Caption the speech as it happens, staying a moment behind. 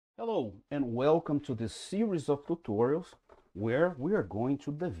Hello and welcome to this series of tutorials where we are going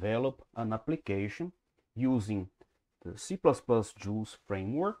to develop an application using the C++ Juce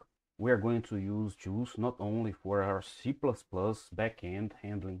framework. We are going to use Juce not only for our C++ backend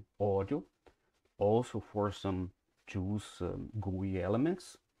handling audio, also for some Juce GUI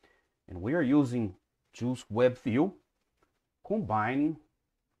elements. And we are using Juce WebView, combining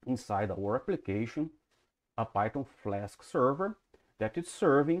inside our application a Python Flask server that is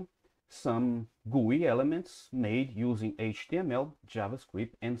serving some GUI elements made using HTML,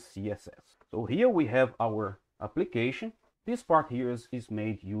 JavaScript, and CSS. So here we have our application. This part here is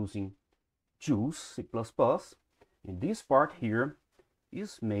made using Juce C++, and this part here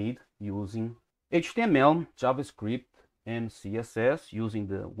is made using HTML, JavaScript, and CSS using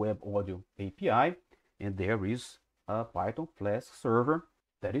the Web Audio API, and there is a Python Flask server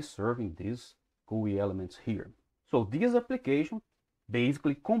that is serving these GUI elements here. So this application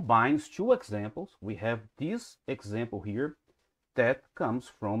basically combines two examples. We have this example here that comes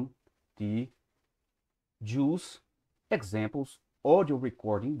from the Juce examples audio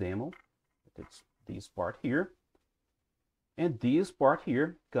recording demo. That's this part here. And this part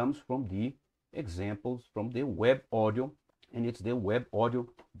here comes from the examples from the web audio, and it's the web audio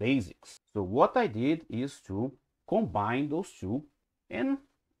basics. So what I did is to combine those two, and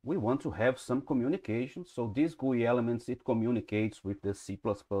we want to have some communication. So these GUI elements, it communicates with the C++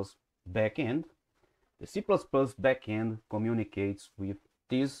 backend. The C++ backend communicates with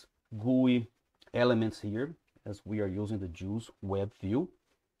these GUI elements here, as we are using the Juce WebView.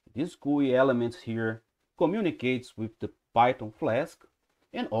 These GUI elements here communicates with the Python Flask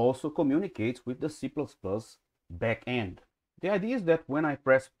and also communicates with the C++ backend. The idea is that when I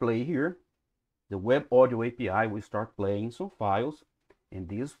press play here, the Web Audio API will start playing some files, and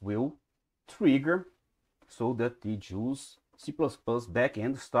this will trigger so that the Juce C++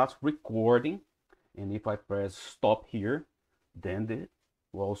 backend starts recording. And if I press stop here, then it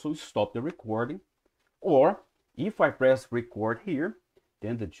will also stop the recording. Or if I press record here,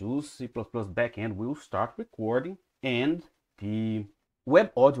 then the Juce C++ backend will start recording, and the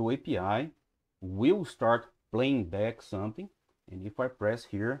Web Audio API will start playing back something. And if I press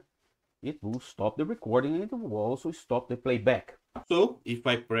here, it will stop the recording, and it will also stop the playback. So if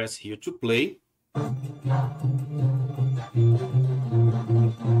I press here to play,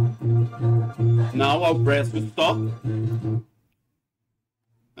 now I'll press to stop.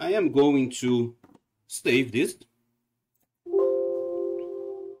 I am going to save this,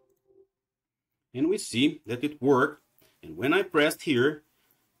 and we see that it worked. And when I pressed here,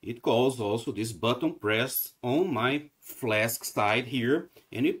 it calls also this button press on my Flask side here,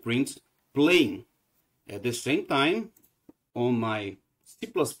 and it prints playing. At the same time, on my C++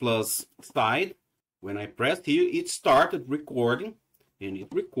 side, when I pressed here, it started recording, and it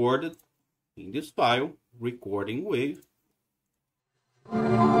recorded in this file, recording wave.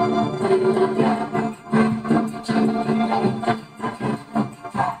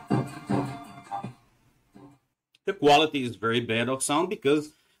 The quality is very bad of sound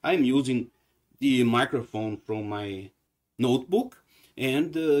because I'm using the microphone from my notebook,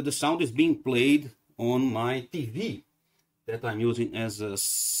 and the sound is being played on my TV that I'm using as a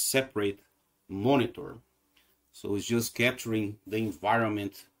separate monitor. So it's just capturing the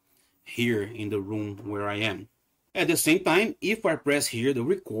environment here in the room where I am. At the same time, if I press here the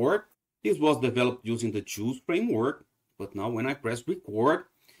record, this was developed using the Juce framework, but now when I press record,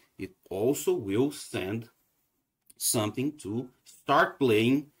 it also will send something to start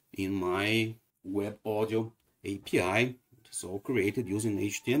playing in my Web Audio API. It's all created using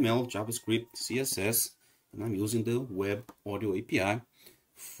HTML, JavaScript, CSS, and I'm using the Web Audio API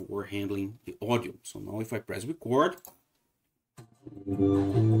for handling the audio. So now if I press record,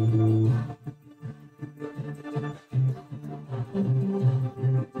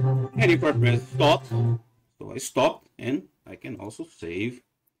 and if I press stop, so I stopped, and I can also save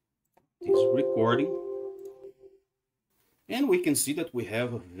this recording. And we can see that we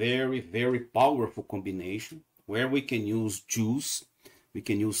have a very, very powerful combination where we can use Juce. We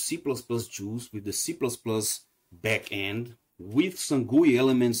can use C++ Juce with the C++ backend, with some GUI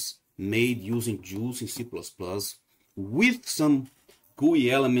elements made using Juce in C++, with some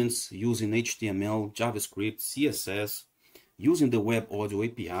GUI elements using HTML, JavaScript, CSS, using the Web Audio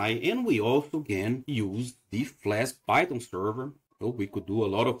API, and we also can use the Flask Python server. So we could do a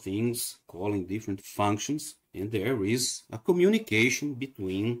lot of things, calling different functions, and there is a communication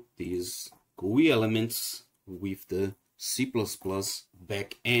between these GUI elements with the C++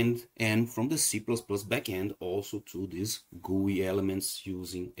 backend, and from the C++ backend also to these GUI elements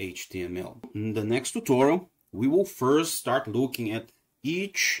using HTML. In the next tutorial, we will first start looking at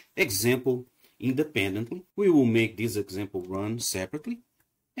each example independently. We will make this example run separately,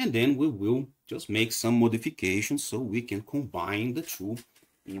 and then we will just make some modifications so we can combine the two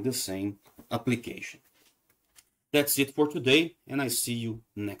in the same application. That's it for today, and I see you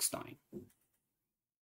next time.